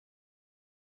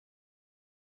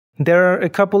There are a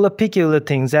couple of peculiar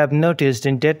things I've noticed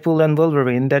in Deadpool and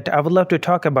Wolverine that I would love to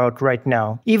talk about right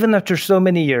now. Even after so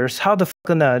many years, how the f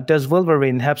on earth does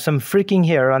Wolverine have some freaking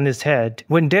hair on his head?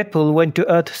 When Deadpool went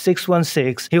to Earth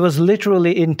 616, he was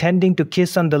literally intending to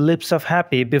kiss on the lips of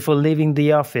Happy before leaving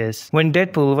the office. When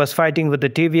Deadpool was fighting with the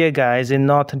TVA guys in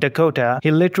North Dakota,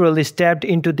 he literally stabbed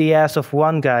into the ass of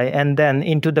one guy and then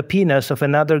into the penis of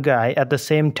another guy at the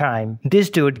same time. This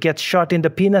dude gets shot in the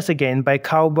penis again by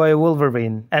Cowboy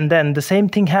Wolverine. And then the same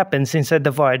thing happens inside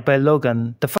the Void by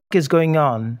Logan. The fuck is going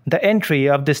on? The entry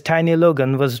of this tiny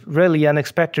Logan was really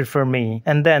unexpected for me.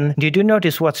 And then, did you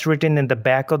notice what's written in the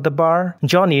back of the bar?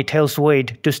 Johnny tells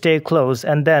Wade to stay close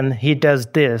and then he does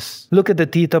this. Look at the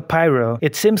teeth of Pyro.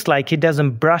 It seems like he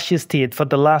doesn't brush his teeth for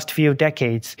the last few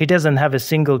decades. He doesn't have a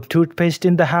single toothpaste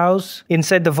in the house.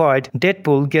 Inside the Void,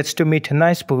 Deadpool gets to meet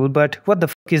Nicepool, but what the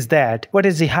fuck is that? What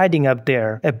is he hiding up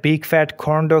there? A big fat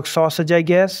corn dog sausage, I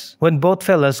guess? When both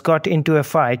fellas got into a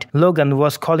fight, Logan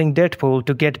was calling Deadpool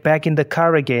to get back in the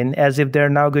car again as if they're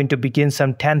now going to begin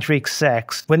some tantric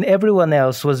sex. When everyone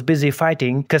else was busy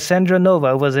fighting, Cassandra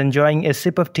Nova was enjoying a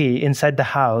sip of tea inside the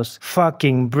house.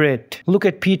 Fucking Brit. Look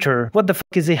at Peter. What the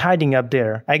fuck is he hiding up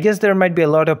there? I guess there might be a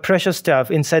lot of precious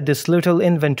stuff inside this little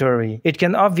inventory. It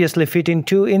can obviously fit in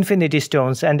 2 Infinity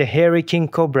Stones and a hairy King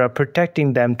Cobra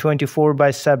protecting them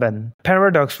 24/7.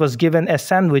 Paradox was given a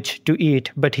sandwich to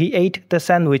eat, but he ate the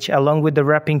sandwich along with the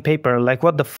wrapping paper. Like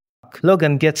what the fuck?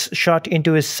 Logan gets shot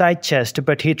into his side chest,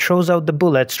 but he throws out the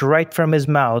bullets right from his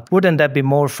mouth. Wouldn't that be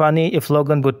more funny if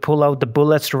Logan would pull out the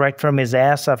bullets right from his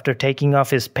ass after taking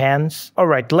off his pants?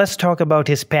 Alright, let's talk about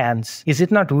his pants. Is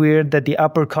it not weird that the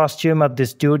upper costume of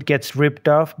this dude gets ripped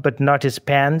off, but not his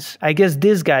pants? I guess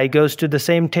this guy goes to the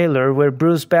same tailor where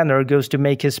Bruce Banner goes to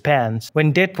make his pants.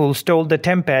 When Deadpool stole the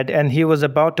Tempad and he was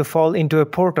about to fall into a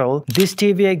portal, this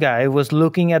TVA guy was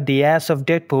looking at the ass of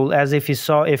Deadpool as if he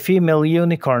saw a female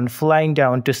unicorn flying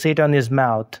down to sit on his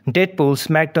mouth. Deadpool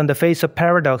smacked on the face of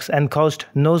Paradox and caused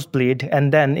nosebleed,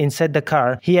 and then inside the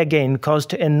car, he again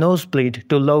caused a nosebleed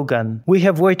to Logan. We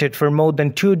have waited for more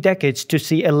than 2 decades to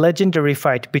see a legendary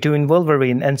fight between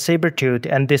Wolverine and Sabretooth,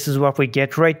 and this is what we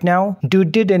get right now?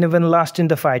 Dude didn't even last in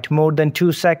the fight more than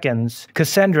 2 seconds.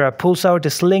 Cassandra pulls out a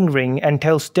sling ring and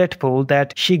tells Deadpool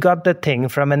that she got the thing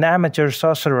from an amateur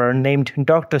sorcerer named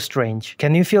Doctor Strange.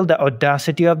 Can you feel the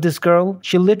audacity of this girl?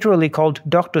 She literally called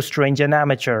Doctor Strange an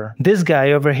amateur. This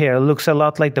guy over here looks a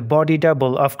lot like the body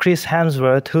double of Chris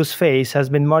Hemsworth, whose face has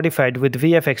been modified with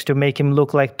VFX to make him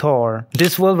look like Thor.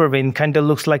 This Wolverine kinda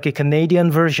looks like a Canadian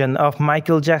version of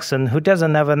Michael Jackson who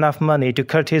doesn't have enough money to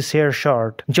cut his hair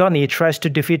short. Johnny tries to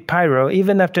defeat Pyro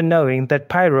even after knowing that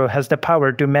Pyro has the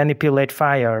power to manipulate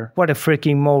fire. What a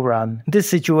freaking moron. This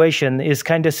situation is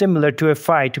kinda similar to a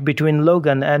fight between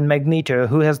Logan and Magneto,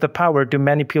 who has the power to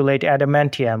manipulate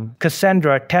adamantium.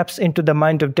 Cassandra taps into the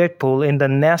mind of Deadpool in the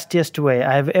nastiest way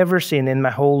I have ever seen in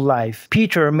my whole life.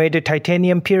 Peter made a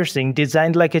titanium piercing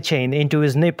designed like a chain into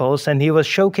his nipples and he was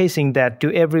showcasing that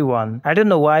to everyone. I don't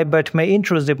know why, but my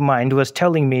intrusive mind was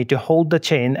telling me to hold the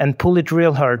chain and pull it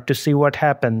real hard to see what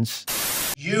happens.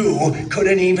 You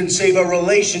couldn't even save a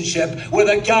relationship with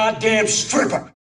a goddamn stripper!